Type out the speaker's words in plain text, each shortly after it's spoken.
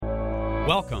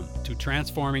Welcome to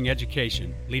Transforming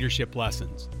Education Leadership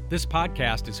Lessons. This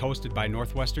podcast is hosted by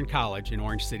Northwestern College in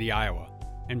Orange City, Iowa,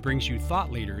 and brings you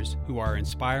thought leaders who are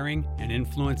inspiring and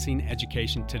influencing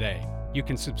education today. You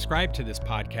can subscribe to this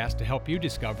podcast to help you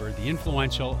discover the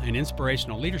influential and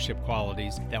inspirational leadership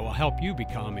qualities that will help you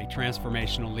become a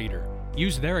transformational leader.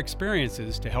 Use their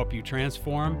experiences to help you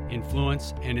transform,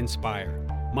 influence, and inspire.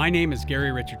 My name is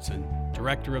Gary Richardson,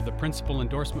 Director of the Principal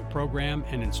Endorsement Program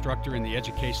and instructor in the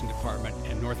Education Department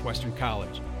at Northwestern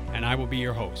College, and I will be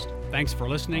your host. Thanks for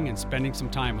listening and spending some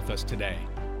time with us today.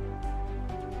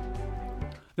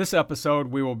 This episode,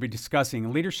 we will be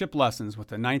discussing leadership lessons with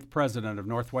the 9th president of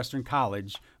Northwestern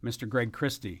College, Mr. Greg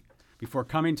Christie. Before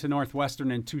coming to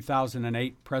Northwestern in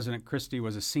 2008, President Christie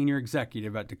was a senior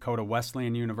executive at Dakota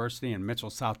Wesleyan University in Mitchell,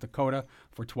 South Dakota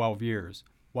for 12 years.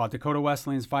 While Dakota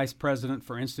Wesleyan's vice president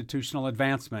for institutional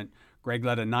advancement, Greg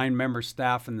led a 9-member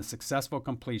staff in the successful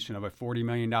completion of a $40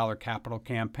 million capital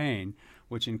campaign,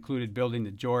 which included building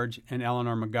the George and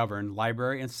Eleanor McGovern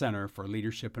Library and Center for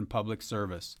Leadership and Public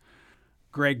Service.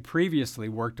 Greg previously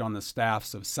worked on the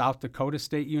staffs of South Dakota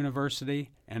State University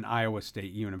and Iowa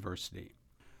State University.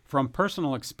 From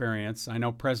personal experience, I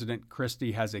know President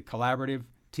Christie has a collaborative,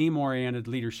 team-oriented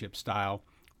leadership style,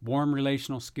 warm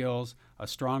relational skills, a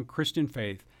strong Christian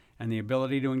faith, and the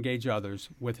ability to engage others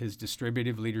with his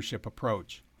distributive leadership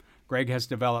approach. Greg has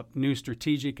developed new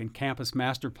strategic and campus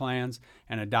master plans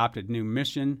and adopted new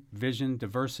mission, vision,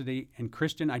 diversity, and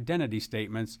Christian identity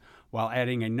statements while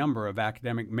adding a number of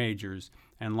academic majors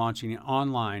and launching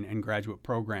online and graduate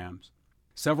programs.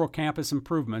 Several campus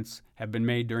improvements have been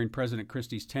made during President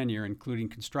Christie's tenure, including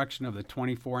construction of the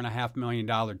 $24.5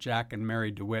 million Jack and Mary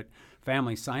DeWitt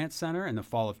Family Science Center in the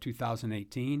fall of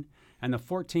 2018, and the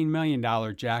 $14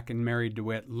 million Jack and Mary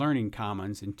DeWitt Learning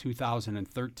Commons in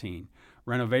 2013,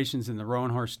 renovations in the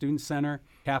Rowan Horse Student Center,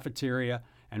 cafeteria,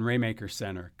 and Raymaker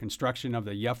Center, construction of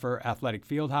the Yuffer Athletic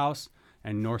Fieldhouse,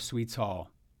 and North Suites Hall.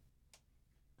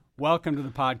 Welcome to the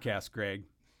podcast, Greg.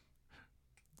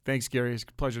 Thanks, Gary. It's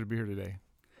a pleasure to be here today.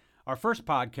 Our first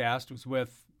podcast was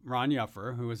with Ron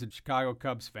Yuffer, who is a Chicago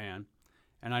Cubs fan,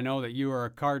 and I know that you are a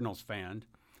Cardinals fan.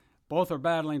 Both are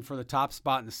battling for the top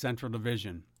spot in the Central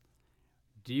Division.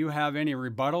 Do you have any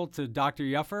rebuttal to Dr.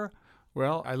 Yuffer?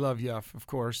 Well, I love Yuff, of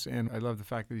course, and I love the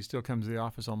fact that he still comes to the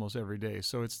office almost every day.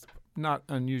 So it's not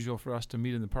unusual for us to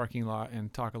meet in the parking lot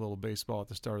and talk a little baseball at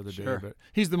the start of the day. But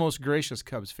he's the most gracious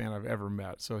Cubs fan I've ever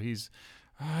met. So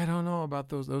I don't know about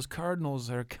those Cardinals.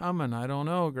 They're coming. I don't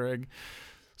know, Greg.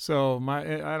 So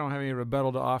I don't have any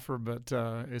rebuttal to offer, but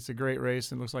it's a great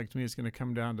race, and it looks like to me it's going to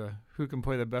come down to who can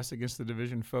play the best against the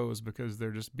division foes because they're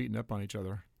just beating up on each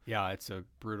other. Yeah, it's a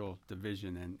brutal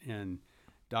division, and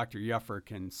Dr. Yuffer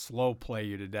can slow play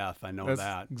you to death. I know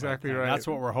that. Exactly right. That's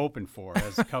what we're hoping for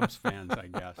as Cubs fans, I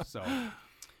guess. So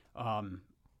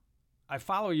I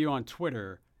follow you on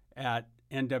Twitter at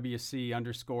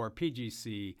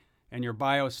NWC_PGC, and your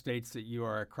bio states that you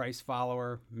are a Christ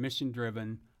follower,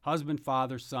 mission-driven, husband,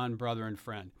 father, son, brother, and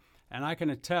friend. And I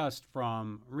can attest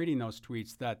from reading those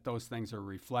tweets that those things are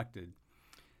reflected.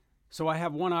 So I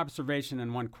have one observation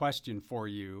and one question for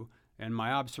you. And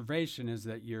my observation is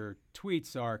that your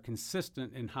tweets are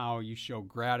consistent in how you show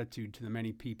gratitude to the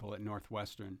many people at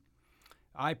Northwestern.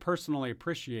 I personally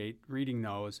appreciate reading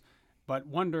those, but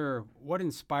wonder what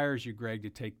inspires you, Greg, to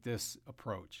take this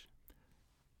approach?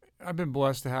 I've been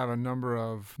blessed to have a number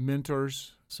of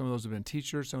mentors. Some of those have been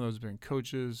teachers, some of those have been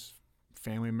coaches,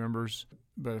 family members,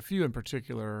 but a few in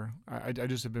particular, I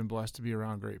just have been blessed to be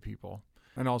around great people.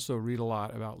 And also read a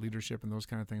lot about leadership and those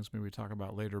kind of things maybe we talk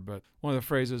about later. But one of the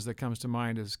phrases that comes to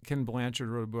mind is Ken Blanchard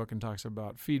wrote a book and talks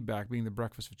about feedback being the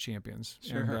breakfast of champions.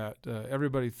 Sure. And that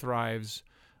everybody thrives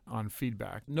on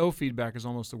feedback. No feedback is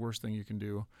almost the worst thing you can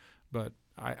do. But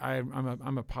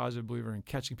I'm a positive believer in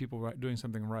catching people doing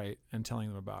something right and telling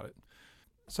them about it.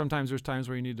 Sometimes there's times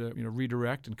where you need to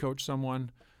redirect and coach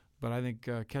someone, but I think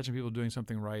catching people doing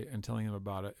something right and telling them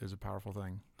about it is a powerful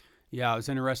thing. Yeah, it was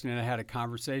interesting. I had a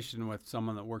conversation with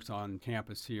someone that works on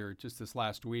campus here just this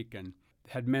last week and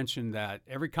had mentioned that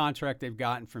every contract they've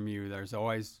gotten from you, there's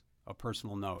always a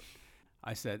personal note.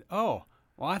 I said, oh,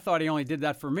 well, I thought he only did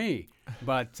that for me.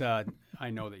 But I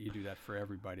know that you do that for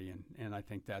everybody, and I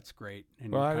think that's great.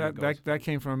 And well, that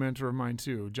came from a mentor of mine,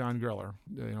 too, John Greller,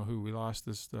 who we lost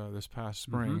this past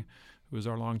spring, who was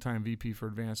our longtime VP for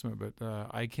advancement. But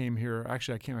I came here,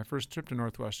 my first trip to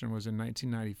Northwestern was in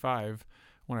 1995,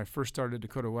 when I first started at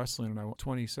Dakota Wesleyan, and I was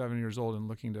 27 years old and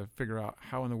looking to figure out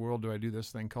how in the world do I do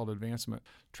this thing called advancement.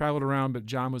 Traveled around, but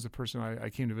John was the person I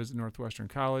came to visit Northwestern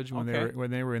College when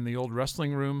they were in the old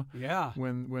wrestling room. Yeah.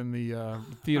 When the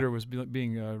theater was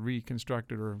being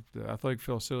reconstructed, or the athletic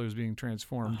facility was being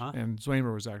transformed, and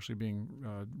Zweimer was actually being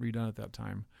redone at that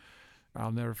time.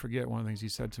 I'll never forget one of the things he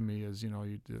said to me is,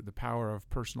 the power of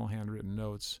personal handwritten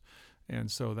notes. And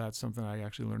so that's something I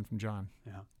actually learned from John.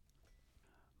 Yeah.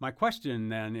 My question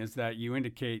then is that you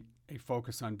indicate a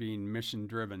focus on being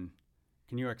mission-driven.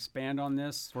 Can you expand on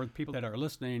this for the people that are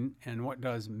listening, and what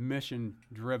does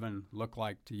mission-driven look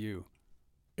like to you?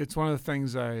 It's one of the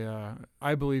things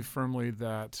I believe firmly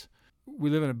that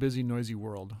we live in a busy, noisy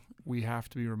world. We have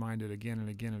to be reminded again and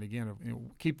again and again of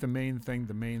keep the main thing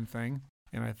the main thing.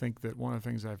 And I think that one of the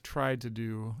things I've tried to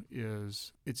do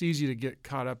is it's easy to get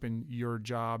caught up in your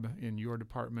job, in your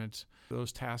department,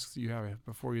 those tasks that you have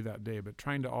before you that day, but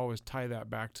trying to always tie that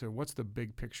back to what's the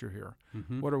big picture here?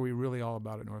 Mm-hmm. What are we really all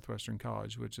about at Northwestern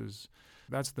College,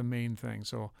 that's the main thing.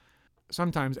 So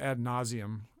sometimes ad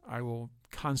nauseum, I will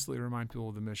constantly remind people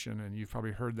of the mission, and you've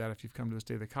probably heard that if you've come to this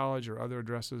day of the college or other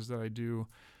addresses that I do.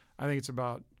 I think it's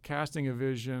about casting a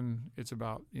vision, it's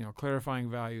about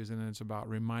clarifying values, and then it's about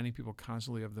reminding people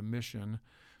constantly of the mission,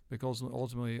 because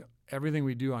ultimately everything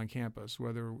we do on campus,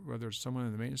 whether it's someone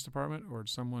in the maintenance department or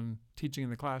it's someone teaching in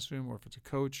the classroom or if it's a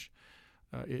coach,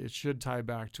 it should tie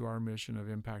back to our mission of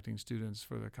impacting students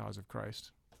for the cause of Christ.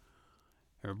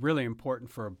 Really important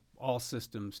for all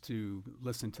systems to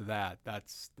listen to that.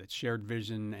 That's that shared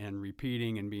vision, and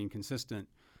repeating and being consistent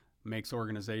makes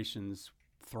organizations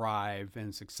thrive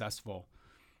and successful.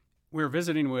 We're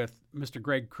visiting with Mr.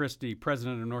 Greg Christie,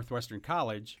 president of Northwestern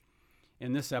College,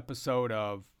 in this episode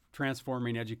of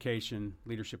Transforming Education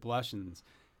Leadership Lessons.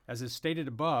 As is stated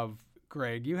above,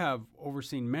 Greg, you have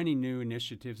overseen many new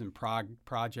initiatives and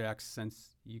projects since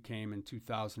you came in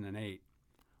 2008.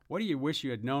 What do you wish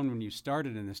you had known when you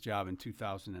started in this job in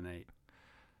 2008?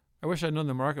 I wish I'd known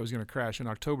the market was going to crash in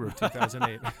October of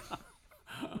 2008.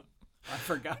 I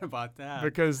forgot about that.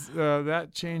 Because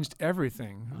that changed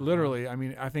everything, literally. I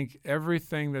mean, I think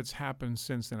everything that's happened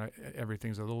since then,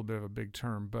 everything's a little bit of a big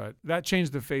term, but that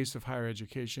changed the face of higher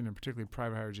education, and particularly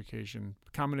private higher education.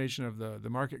 The combination of the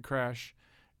market crash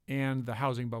and the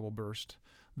housing bubble burst,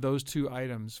 those two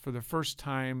items, for the first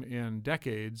time in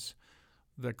decades,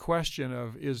 the question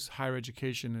of is higher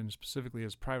education, and specifically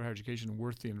is private higher education,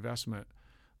 worth the investment,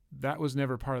 that was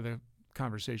never part of the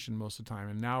conversation most of the time,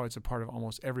 and now it's a part of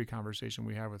almost every conversation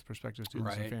we have with prospective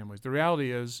students and families. The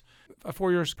reality is a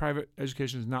 4-year private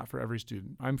education is not for every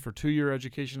student. I'm for 2-year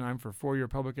education. I'm for 4-year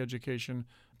public education.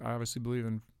 I obviously believe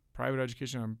in private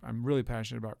education. I'm really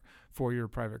passionate about 4-year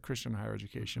private Christian higher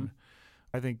education.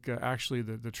 Mm-hmm. I think actually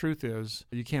the truth is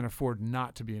you can't afford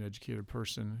not to be an educated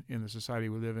person in the society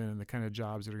we live in, and the kind of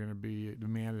jobs that are going to be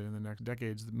demanded in the next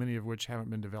decades, many of which haven't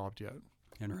been developed yet.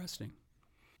 Interesting.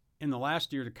 In the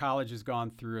last year, the college has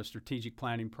gone through a strategic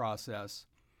planning process,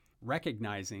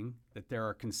 recognizing that there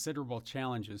are considerable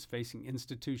challenges facing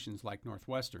institutions like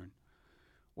Northwestern.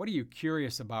 What are you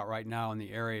curious about right now in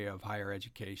the area of higher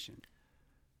education?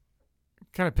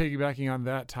 Kind of piggybacking on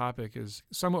that topic is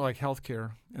somewhat like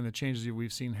healthcare and the changes that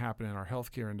we've seen happen in our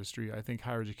healthcare industry. I think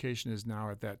higher education is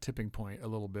now at that tipping point a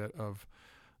little bit of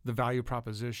the value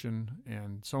proposition,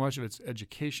 and so much of it's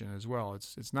education as well.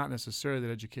 It's not necessarily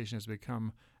that education has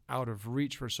become out of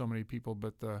reach for so many people,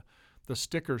 but the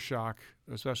sticker shock,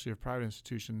 especially of private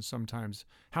institutions, sometimes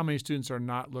how many students are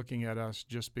not looking at us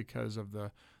just because of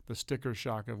the sticker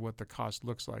shock of what the cost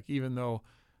looks like, even though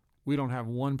we don't have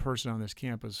one person on this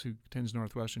campus who attends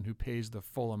Northwestern who pays the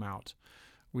full amount.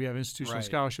 We have institutional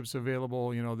scholarships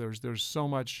available. There's so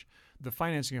much. The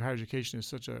financing of higher education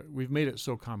is we've made it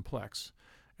so complex,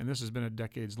 and this has been a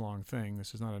decades-long thing.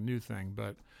 This is not a new thing,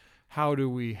 but how do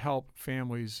we help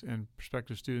families and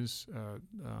prospective students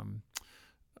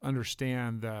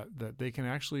understand that they can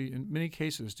actually, in many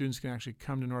cases, students can actually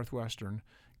come to Northwestern,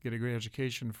 get a great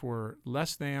education for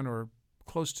less than or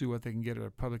close to what they can get at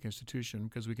a public institution,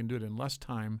 because we can do it in less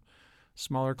time,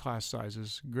 smaller class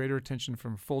sizes, greater attention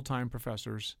from full-time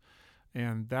professors,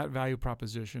 and that value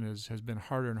proposition has been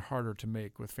harder and harder to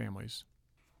make with families.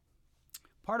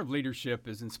 Part of leadership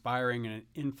is inspiring and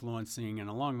influencing, and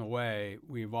along the way,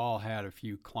 we've all had a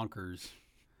few clunkers.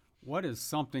 What is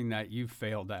something that you've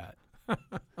failed at?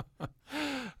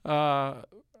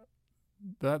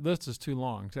 That list is too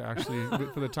long to actually,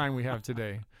 for the time we have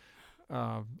today.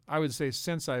 I would say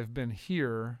since I've been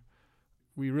here,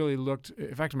 we really looked,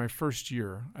 in fact, in my first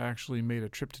year, I actually made a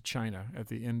trip to China at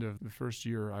the end of the first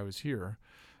year I was here.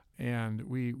 And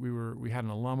we had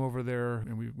an alum over there,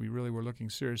 and we really were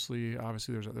looking seriously.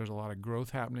 Obviously, there's a lot of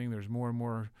growth happening. There's more and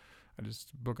more.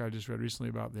 Book I just read recently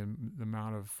about the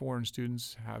amount of foreign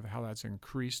students, how that's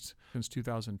increased since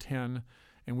 2010,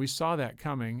 and we saw that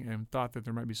coming and thought that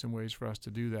there might be some ways for us to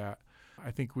do that.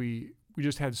 I think we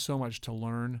just had so much to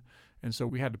learn, and so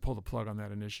we had to pull the plug on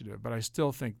that initiative. But I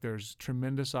still think there's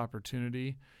tremendous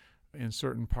opportunity in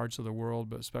certain parts of the world,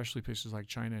 but especially places like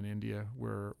China and India,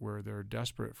 where they're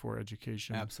desperate for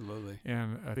education. Absolutely.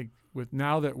 And I think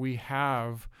now that we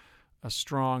have a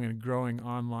strong and growing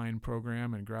online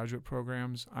program and graduate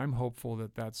programs, I'm hopeful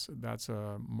that that's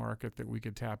a market that we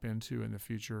could tap into in the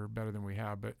future better than we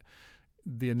have. But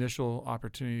the initial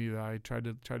opportunity that I tried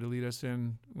to lead us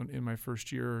in my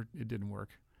first year, it didn't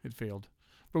work. It failed.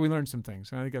 But we learned some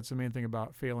things. And I think that's the main thing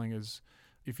about failing is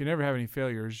if you never have any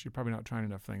failures, you're probably not trying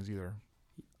enough things either.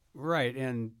 Right.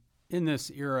 And in this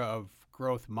era of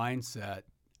growth mindset,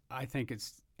 I think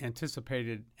it's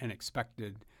anticipated and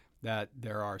expected that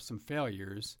there are some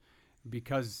failures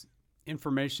because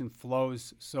information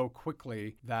flows so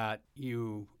quickly that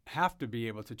you have to be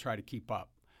able to try to keep up.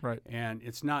 Right. And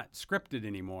it's not scripted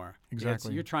anymore.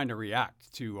 Exactly. You're trying to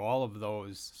react to all of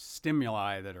those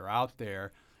stimuli that are out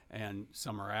there, and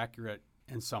some are accurate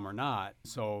and some are not.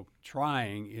 So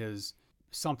trying is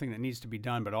something that needs to be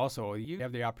done, but also you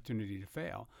have the opportunity to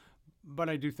fail. But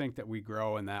I do think that we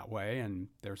grow in that way, and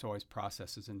there's always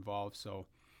processes involved. So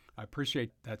I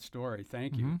appreciate that story.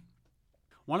 Thank you.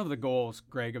 One of the goals,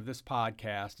 Greg, of this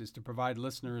podcast is to provide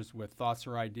listeners with thoughts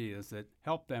or ideas that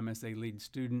help them as they lead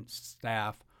students,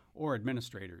 staff, or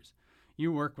administrators.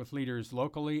 You work with leaders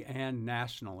locally and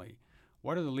nationally.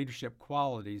 What are the leadership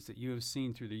qualities that you have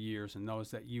seen through the years and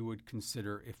those that you would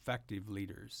consider effective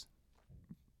leaders?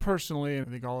 Personally, I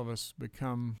think all of us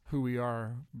become who we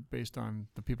are based on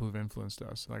the people who've influenced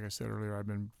us. Like I said earlier,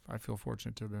 I feel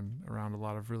fortunate to have been around a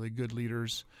lot of really good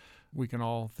leaders. We can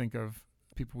all think of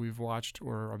people we've watched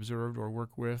or observed or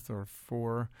worked with or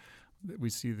for.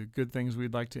 We see the good things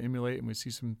we'd like to emulate, and we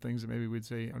see some things that maybe we'd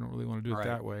say, I don't really want to do it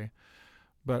that way.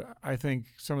 But I think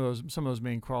some of those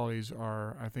main qualities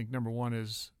are, I think number one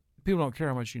is people don't care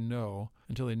how much you know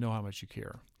until they know how much you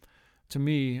care. To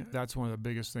me, that's one of the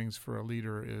biggest things for a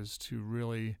leader is to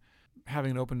really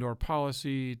having an open door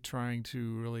policy, trying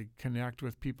to really connect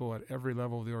with people at every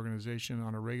level of the organization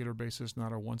on a regular basis,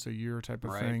 not a once a year type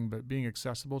of thing, but being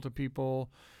accessible to people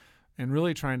and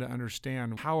really trying to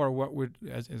understand how or what would,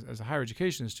 as a higher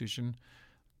education institution,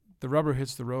 the rubber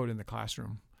hits the road in the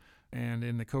classroom and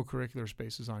in the co-curricular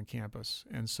spaces on campus.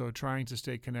 And so trying to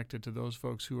stay connected to those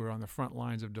folks who are on the front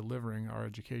lines of delivering our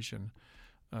education.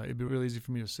 It'd be really easy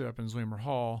for me to sit up in Zweimer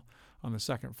Hall on the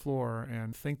second floor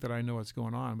and think that I know what's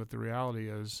going on, but the reality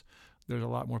is there's a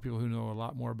lot more people who know a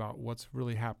lot more about what's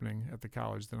really happening at the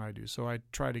college than I do. So I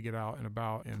try to get out and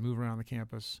about and move around the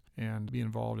campus and be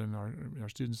involved in our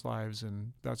students' lives,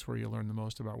 and that's where you learn the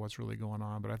most about what's really going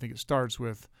on. But I think it starts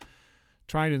with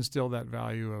trying to instill that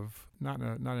value of not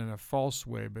in a false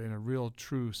way, but in a real,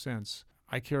 true sense.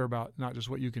 I care about not just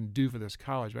what you can do for this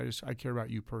college, but I care about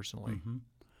you personally. Mm-hmm.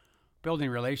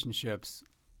 Building relationships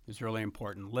is really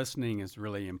important. Listening is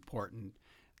really important.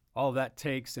 All that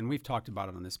takes, and we've talked about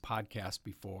it on this podcast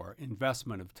before,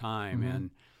 investment of time. And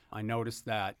I noticed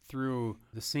that through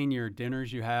the senior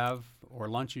dinners you have or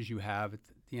lunches you have at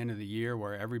the end of the year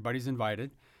where everybody's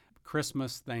invited,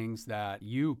 Christmas things that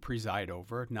you preside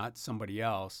over, not somebody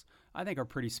else, I think are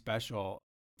pretty special.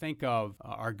 Think of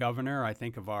our governor. I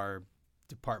think of our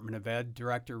Department of Ed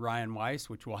Director, Ryan Weiss,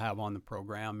 which we'll have on the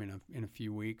program in a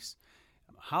few weeks,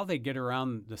 how they get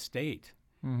around the state.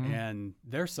 And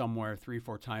they're somewhere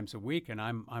 3-4 times a week, and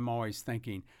I'm always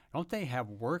thinking, don't they have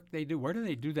work they do? Where do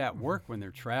they do that work when they're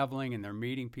traveling and they're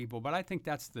meeting people? But I think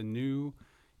that's the new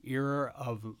era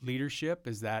of leadership,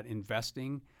 is that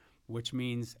investing, which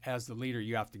means as the leader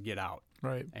you have to get out.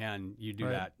 Right. And you do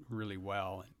that really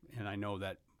well. And I know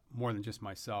that more than just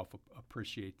myself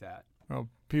appreciate that. Well,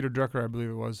 Peter Drucker, I believe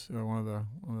it was one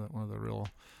of the real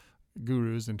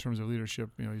gurus in terms of leadership.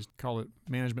 He's called it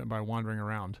management by wandering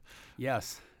around.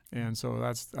 Yes. And so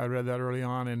I read that early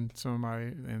on and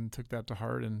took that to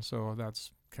heart, and so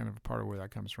that's kind of a part of where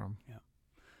that comes from. Yeah.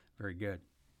 Very good.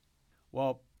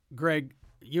 Well, Greg,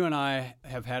 you and I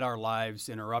have had our lives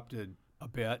interrupted a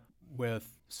bit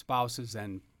with spouses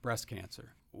and breast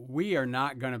cancer. We are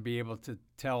not going to be able to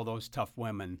tell those tough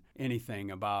women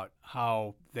anything about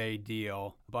how they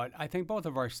deal, but I think both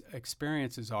of our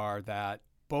experiences are that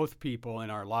both people in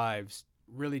our lives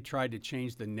really tried to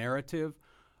change the narrative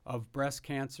of breast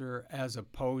cancer as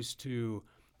opposed to,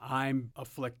 I'm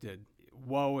afflicted,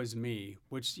 woe is me,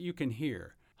 which you can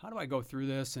hear. How do I go through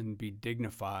this and be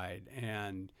dignified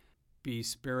and be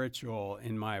spiritual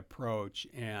in my approach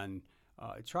and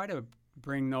try to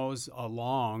bring those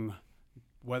along,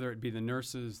 whether it be the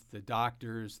nurses, the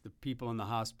doctors, the people in the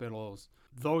hospitals,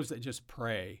 those that just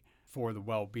pray for the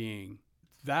well-being.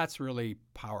 That's really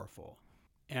powerful.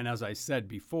 And as I said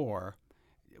before,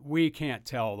 we can't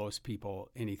tell those people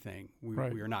anything. We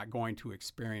are not going to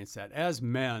experience that. As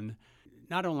men,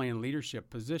 not only in leadership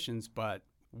positions, but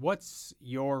what's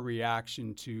your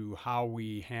reaction to how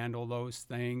we handle those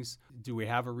things? Do we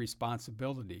have a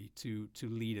responsibility to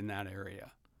lead in that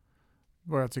area?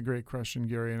 Well, that's a great question,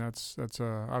 Gary, and that's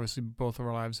obviously both of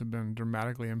our lives have been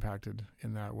dramatically impacted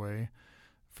in that way.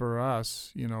 For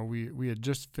us, we had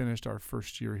just finished our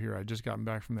first year here. I'd just gotten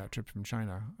back from that trip from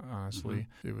China, honestly.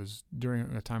 Mm-hmm. It was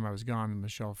during the time I was gone,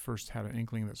 Michelle first had an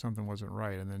inkling that something wasn't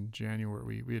right. And then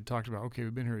January, we had talked about, okay,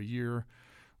 we've been here a year.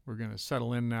 We're going to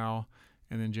settle in now.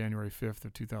 And then January 5th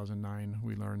of 2009,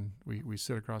 we learned, we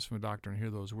sit across from a doctor and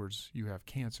hear those words, "You have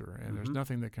cancer." And there's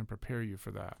nothing that can prepare you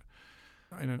for that.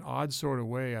 In an odd sort of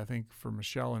way, I think for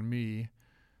Michelle and me,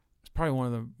 it's probably one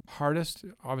of the hardest,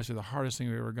 obviously the hardest thing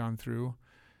we've ever gone through.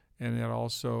 And yet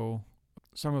also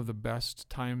some of the best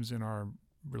times in our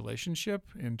relationship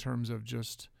in terms of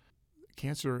just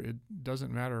cancer. It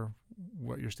doesn't matter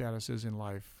what your status is in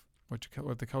life, what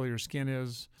the color of your skin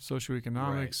is,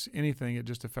 socioeconomics, anything. It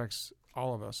just affects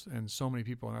all of us and so many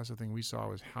people. And that's the thing we saw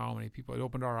was how many people. It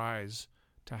opened our eyes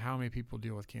to how many people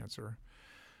deal with cancer.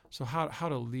 So how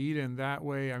to lead in that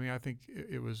way? I mean, I think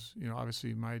it was,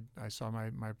 obviously I saw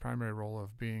my primary role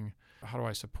of being, how do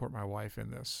I support my wife in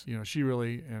this? She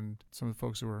really, and some of the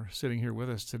folks who are sitting here with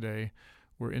us today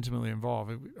were intimately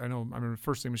involved. I remember the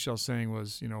first thing Michelle saying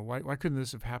was, why couldn't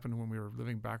this have happened when we were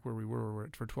living back where we were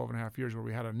for 12 and a half years, where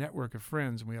we had a network of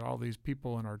friends and we had all these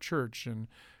people in our church. And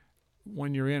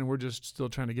when you're in, we're just still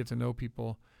trying to get to know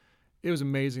people. It was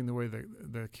amazing the way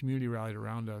the community rallied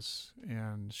around us,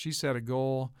 and she set a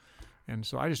goal, and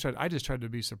so I just tried to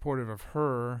be supportive of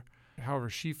her. However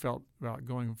she felt about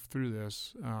going through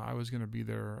this, I was going to be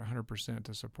there 100%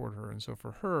 to support her. And so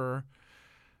for her,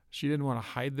 she didn't want to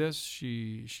hide this.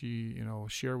 She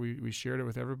we shared it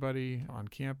with everybody on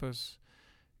campus.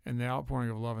 And the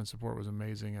outpouring of love and support was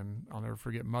amazing. And I'll never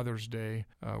forget Mother's Day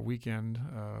weekend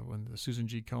when the Susan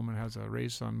G. Komen has a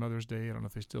race on Mother's Day. I don't know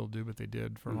if they still do, but they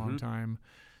did for a long time.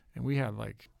 And we had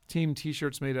like team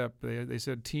T-shirts made up. They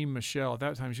said Team Michelle. At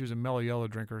that time, she was a Mellow Yellow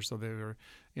drinker, so they were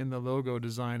in the logo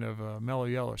design of Mellow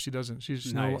Yellow.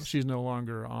 She's no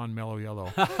longer on Mellow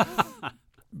Yellow.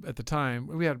 At the time,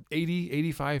 we had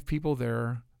 85 people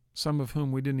there, some of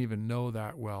whom we didn't even know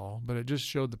that well. But it just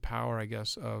showed the power, I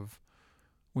guess, of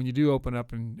when you do open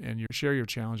up and you share your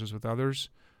challenges with others.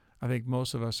 I think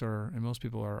most of us most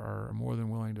people are more than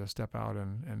willing to step out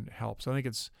and help. So I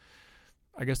think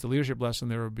I guess the leadership lesson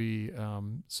there would be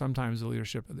sometimes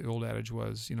the old adage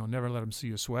was, never let them see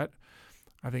you sweat.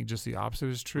 I think just the opposite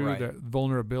is true, that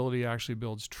vulnerability actually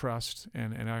builds trust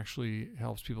and actually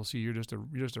helps people see you're just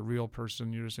a real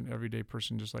person. You're just an everyday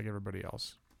person just like everybody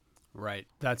else. Right.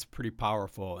 That's pretty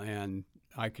powerful. And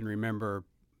I can remember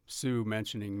Sue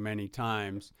mentioning many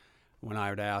times when I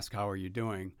would ask, "How are you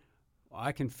doing?"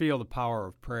 I can feel the power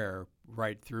of prayer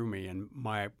right through me. And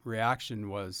my reaction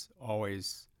was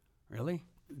always, "Really?"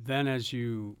 Then as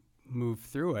you move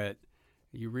through it,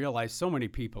 you realize so many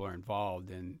people are involved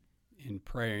in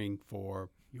praying for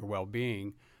your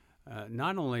well-being,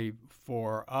 not only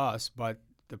for us, but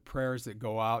the prayers that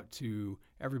go out to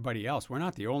everybody else. We're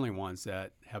not the only ones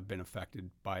that have been affected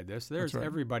by this.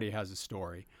 Everybody has a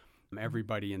story.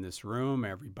 Everybody in this room,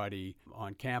 everybody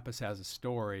on campus has a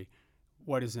story.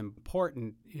 What is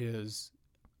important is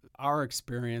our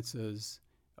experiences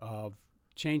of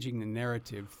changing the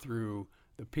narrative through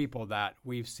the people that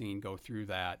we've seen go through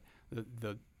that.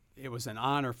 It was an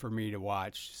honor for me to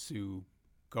watch Sue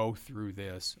go through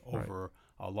this over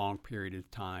a long period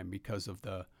of time because of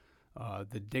the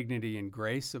dignity and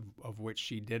grace of which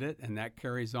she did it, and that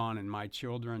carries on in my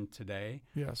children today.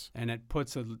 Yes. And it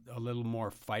puts a little more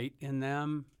fight in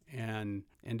them and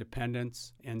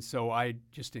independence. And so I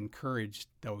just encouraged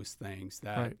those things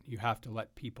that you have to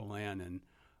let people in.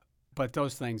 But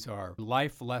those things are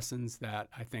life lessons that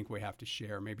I think we have to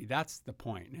share. Maybe that's the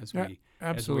point as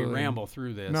we ramble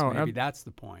through this. That's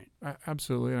the point.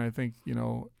 Absolutely. And I think,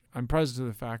 I'm present to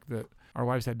the fact that our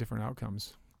wives had different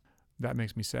outcomes. That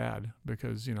makes me sad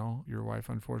because, your wife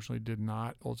unfortunately did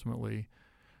not ultimately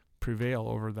prevail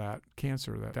over that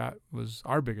cancer. That was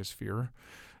our biggest fear.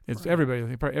 It's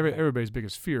everybody's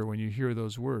biggest fear when you hear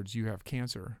those words, "You have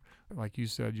cancer." Like you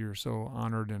said, you're so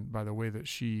honored by the way that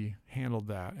she handled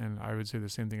that. And I would say the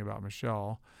same thing about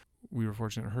Michelle. we were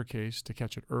fortunate in her case to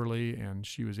catch it early, and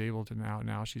she was able to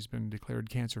now she's been declared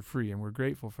cancer-free, and we're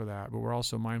grateful for that. But we're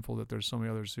also mindful that there's so many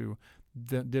others who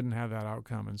didn't have that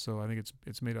outcome, and so I think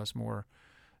it's made us more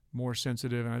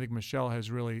sensitive. And I think Michelle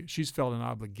she's felt an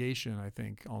obligation, I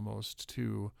think, almost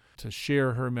to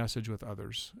share her message with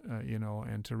others,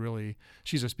 and to really,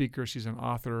 she's a speaker, she's an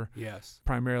author. Yes.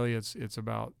 Primarily it's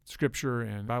about scripture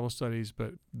and Bible studies,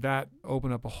 but that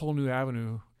opened up a whole new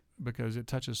avenue because it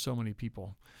touches so many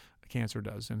people. Cancer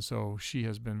does. And so she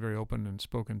has been very open and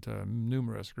spoken to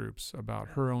numerous groups about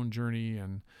her own journey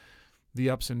and the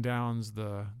ups and downs,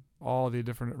 all the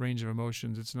different range of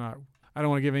emotions. It's not, I don't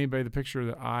want to give anybody the picture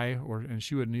that and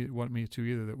she wouldn't want me to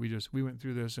either, that we went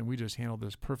through this and we just handled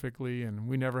this perfectly and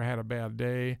we never had a bad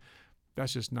day.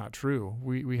 That's just not true.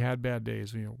 We had bad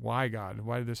days. Why, God?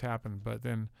 Why did this happen? But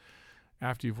then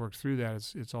after you've worked through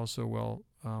that, it's also,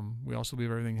 we also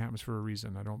believe everything happens for a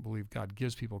reason. I don't believe God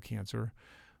gives people cancer,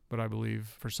 but I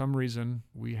believe for some reason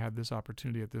we had this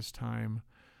opportunity at this time.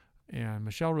 And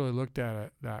Michelle really looked at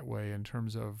it that way in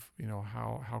terms of,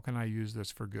 how can I use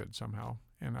this for good somehow?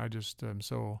 And I just am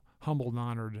so humbled and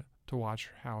honored to watch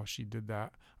how she did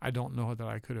that. I don't know that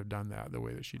I could have done that the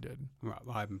way that she did. Well,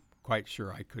 I'm quite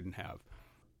sure I couldn't have.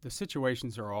 The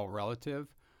situations are all relative.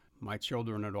 My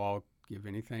children would all give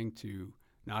anything to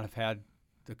not have had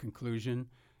the conclusion.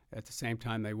 At the same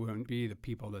time, they wouldn't be the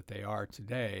people that they are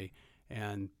today,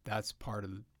 and that's part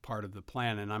of the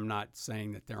plan. And I'm not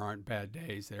saying that there aren't bad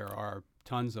days. There are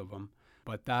tons of them,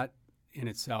 but that in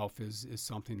itself is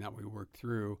something that we work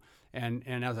through. And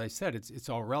as I said, it's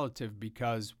all relative,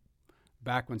 because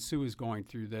back when Sue was going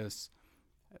through this,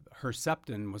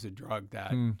 Herceptin was a drug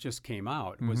that just came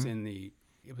out. It was in the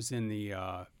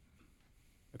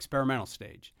experimental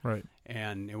stage, right?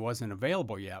 And it wasn't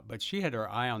available yet. But she had her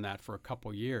eye on that for a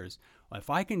couple years. Well, if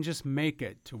I can just make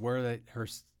it to where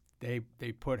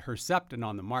they put Herceptin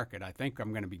on the market, I think I'm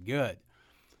going to be good.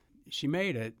 She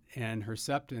made it, and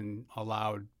Herceptin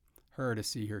allowed her to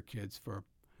see her kids for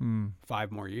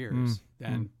 5 more years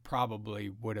than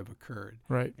probably would have occurred.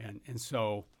 Right. And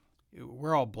so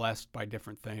we're all blessed by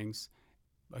different things.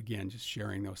 Again, just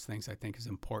sharing those things, I think, is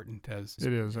important.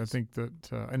 It is. I think that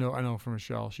I know for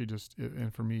Michelle,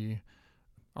 and for me,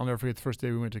 I'll never forget the first day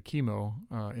we went to chemo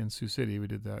in Sioux City. We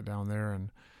did that down there,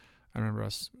 and I remember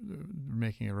us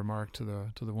making a remark to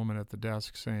the woman at the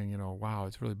desk saying, wow,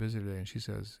 it's really busy today. And she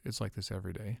says, it's like this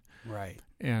every day. Right.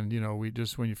 And,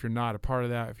 if you're not a part of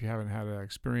that, if you haven't had that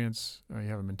experience, you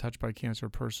haven't been touched by cancer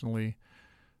personally,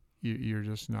 you're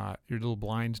just not, you're a little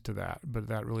blind to that. But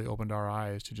that really opened our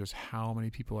eyes to just how many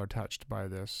people are touched by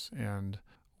this. And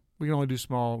we can only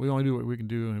do what we can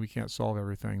do, and we can't solve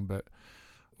everything. But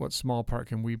what small part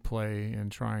can we play in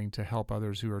trying to help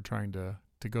others who are trying to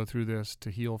go through this, to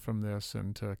heal from this,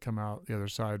 and to come out the other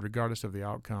side, regardless of the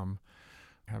outcome,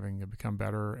 having become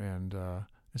better and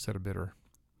instead of bitter.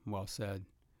 Well said.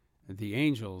 The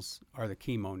angels are the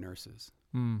chemo nurses.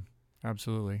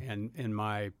 Absolutely. And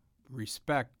my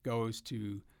respect goes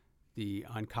to the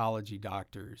oncology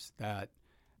doctors that,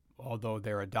 although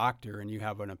they're a doctor and you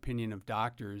have an opinion of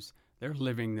doctors, they're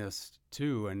living this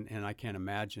too, and I can't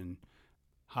imagine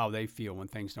how they feel when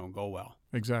things don't go well.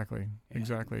 Exactly.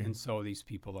 And so these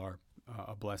people are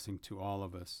a blessing to all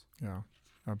of us. Yeah,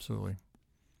 absolutely.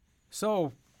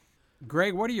 So,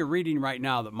 Greg, what are you reading right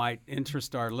now that might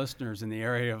interest our listeners in the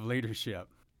area of leadership?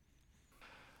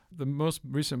 The most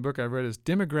recent book I've read is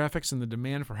Demographics and the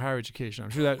Demand for Higher Education. I'm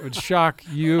sure that would shock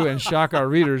you and shock our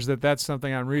readers that that's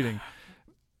something I'm reading.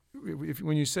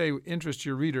 When you say interest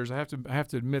your readers, I have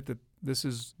to admit that this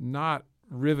is not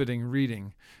riveting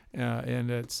reading, and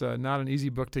it's not an easy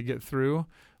book to get through.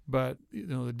 But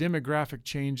the demographic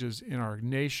changes in our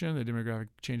nation, the demographic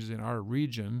changes in our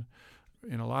region,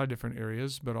 in a lot of different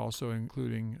areas, but also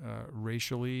including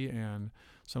racially, and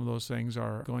some of those things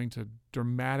are going to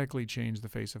dramatically change the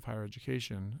face of higher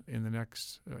education in the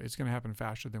next. It's going to happen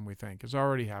faster than we think. It's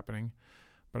already happening,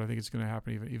 but I think it's going to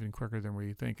happen even quicker than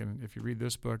we think. And if you read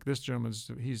this book, this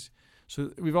gentleman's so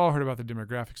we've all heard about the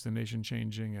demographics of the nation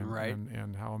changing, and right.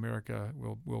 and how America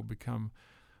will become,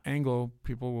 Anglo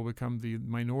people will become the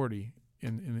minority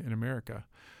in America.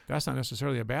 That's not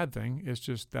necessarily a bad thing. It's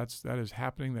just that is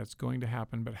happening. That's going to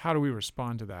happen. But how do we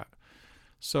respond to that?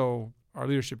 So our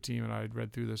leadership team and I had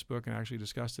read through this book and actually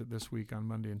discussed it this week on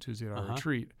Monday and Tuesday at our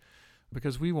retreat,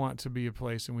 because we want to be a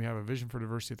place, and we have a vision for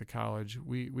diversity at the college.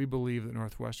 We believe that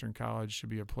Northwestern College should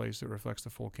be a place that reflects the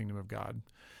full kingdom of God.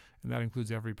 And that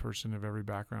includes every person of every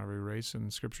background, every race.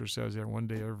 And Scripture says that one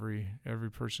day every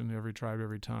person, every tribe,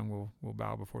 every tongue will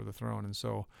bow before the throne. And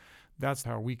so that's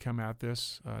how we come at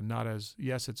this, not as,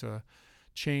 yes, it's a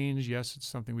change. Yes, it's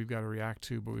something we've got to react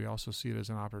to, but we also see it as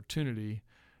an opportunity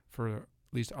for at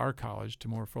least our college to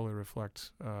more fully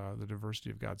reflect the diversity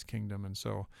of God's kingdom. And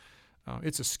so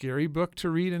it's a scary book to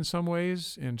read in some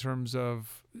ways, in terms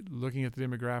of looking at the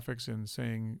demographics and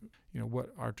saying, what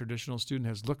our traditional student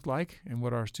has looked like and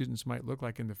what our students might look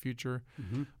like in the future.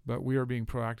 Mm-hmm. But we are being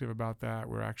proactive about that.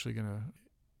 We're actually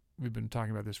we've been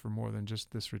talking about this for more than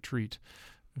just this retreat.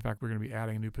 In fact, we're going to be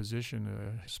adding a new position,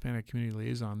 a Hispanic community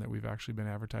liaison that we've actually been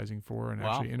advertising for and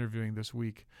actually interviewing this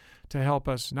week to help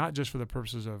us, not just for the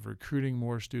purposes of recruiting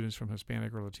more students from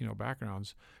Hispanic or Latino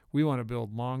backgrounds. We want to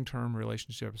build long-term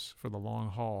relationships for the long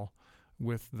haul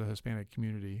with the Hispanic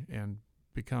community and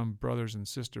become brothers and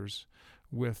sisters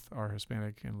with our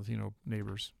Hispanic and Latino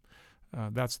neighbors.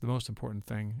 That's the most important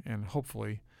thing, and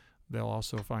hopefully they'll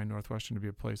also find Northwestern to be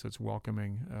a place that's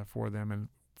welcoming for them. And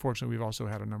fortunately, we've also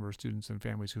had a number of students and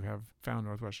families who have found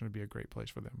Northwestern to be a great place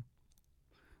for them.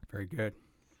 Very good.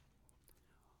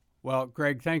 Well,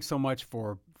 Greg, thanks so much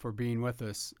for being with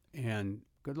us, and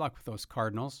good luck with those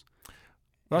Cardinals.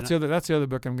 Well, that's the other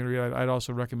book I'm going to read. I'd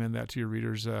also recommend that to your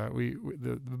readers.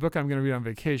 The book I'm going to read on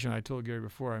vacation, I told Gary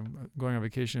before, I'm going on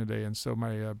vacation today, and so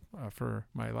for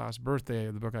my last birthday,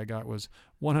 the book I got was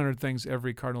 100 Things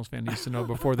Every Cardinals Fan Needs to Know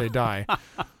Before They Die.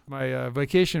 My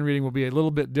vacation reading will be a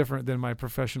little bit different than my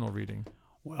professional reading.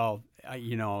 Well,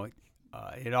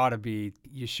 it ought to be,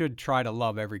 you should try to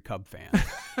love every Cub fan.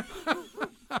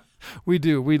 We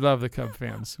do. We love the Cub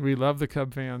fans. We love the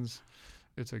Cub fans.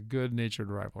 It's a good-natured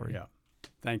rivalry. Yeah.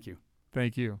 Thank you.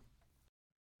 Thank you.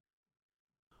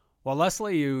 Well,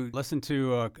 Leslie, you listened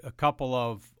to a couple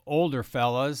of older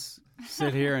fellas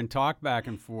sit here and talk back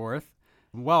and forth.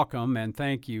 Welcome, and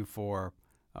thank you for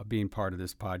being part of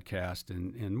this podcast.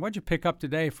 And what'd you pick up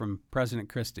today from President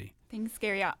Christie? Thanks,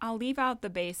 Gary. I'll leave out the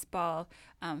baseball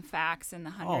facts and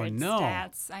the 100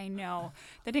 stats. I know.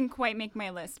 That didn't quite make my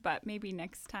list, but maybe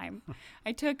next time.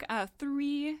 I took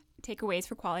 3 takeaways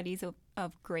for qualities of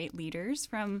great leaders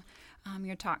from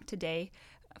your talk today.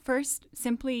 First,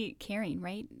 simply caring,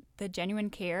 right? The genuine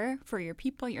care for your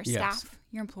people, your staff,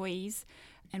 your employees,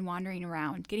 and wandering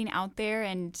around, getting out there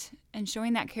and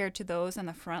showing that care to those on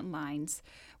the front lines.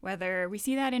 Whether we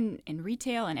see that in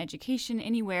retail and education,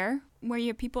 anywhere where you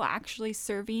have people actually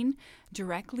serving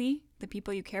directly the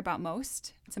people you care about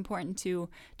most, it's important to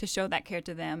show that care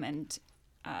to them and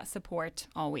support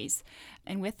always.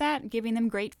 And with that, giving them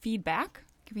great feedback,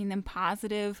 giving them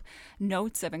positive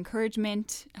notes of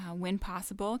encouragement when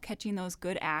possible, catching those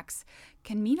good acts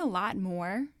can mean a lot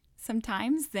more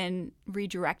sometimes than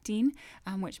redirecting,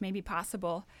 which may be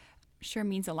possible. Sure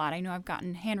means a lot. I know I've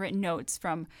gotten handwritten notes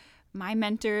from my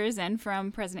mentors and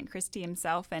from President Christie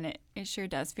himself, and it sure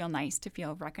does feel nice to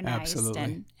feel recognized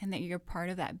and that you're part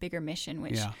of that bigger mission,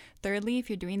 which thirdly, if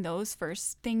you're doing those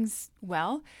first things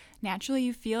well, naturally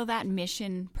you feel that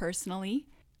mission personally.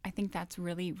 I think that's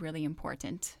really, really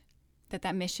important,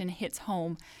 that mission hits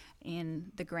home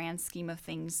in the grand scheme of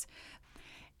things.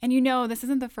 And this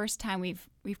isn't the first time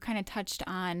we've kind of touched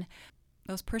on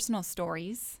those personal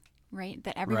stories, right?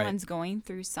 That everyone's going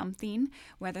through something,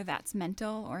 whether that's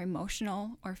mental or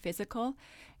emotional or physical.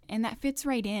 And that fits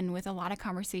right in with a lot of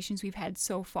conversations we've had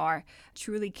so far,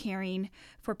 truly caring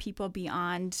for people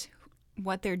beyond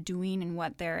what they're doing and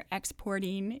what they're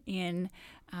exporting in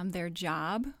their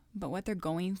job, but what they're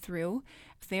going through.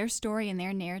 If their story and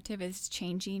their narrative is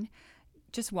changing,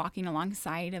 just walking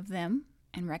alongside of them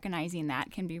and recognizing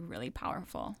that can be really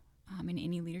powerful in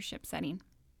any leadership setting.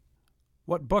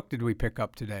 What book did we pick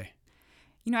up today?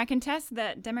 I can attest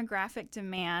that demographic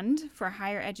demand for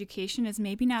higher education is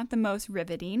maybe not the most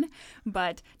riveting,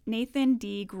 but Nathan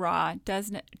D. Graw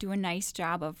does do a nice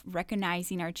job of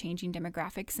recognizing our changing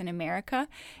demographics in America,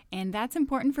 and that's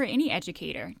important for any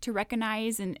educator to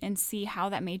recognize and see how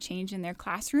that may change in their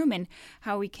classroom and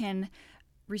how we can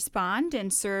respond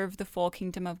and serve the full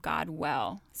kingdom of God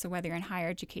well. So whether you're in higher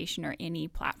education or any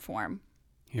platform,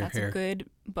 that's a good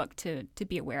book to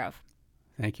be aware of.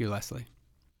 Thank you, Leslie.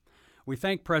 We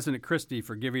thank President Christie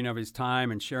for giving of his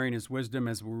time and sharing his wisdom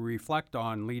as we reflect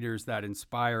on leaders that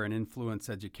inspire and influence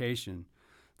education.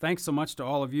 Thanks so much to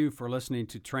all of you for listening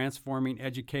to Transforming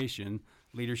Education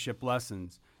Leadership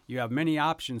Lessons. You have many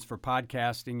options for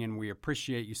podcasting, and we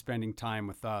appreciate you spending time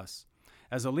with us.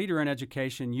 As a leader in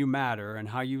education, you matter, and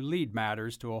how you lead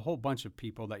matters to a whole bunch of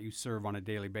people that you serve on a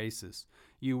daily basis.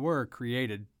 You were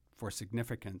created for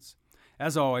significance.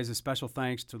 As always, a special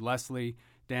thanks to Leslie,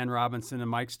 Dan Robinson,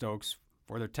 and Mike Stokes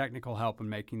for their technical help in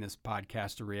making this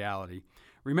podcast a reality.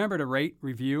 Remember to rate,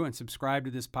 review, and subscribe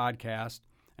to this podcast,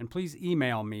 and please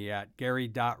email me at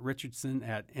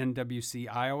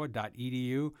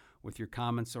gary.richardson@nwciowa.edu with your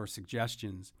comments or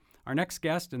suggestions. Our next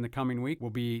guest in the coming week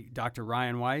will be Dr.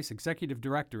 Ryan Weiss, Executive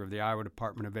Director of the Iowa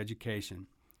Department of Education.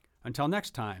 Until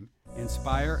next time,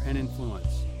 inspire and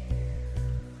influence.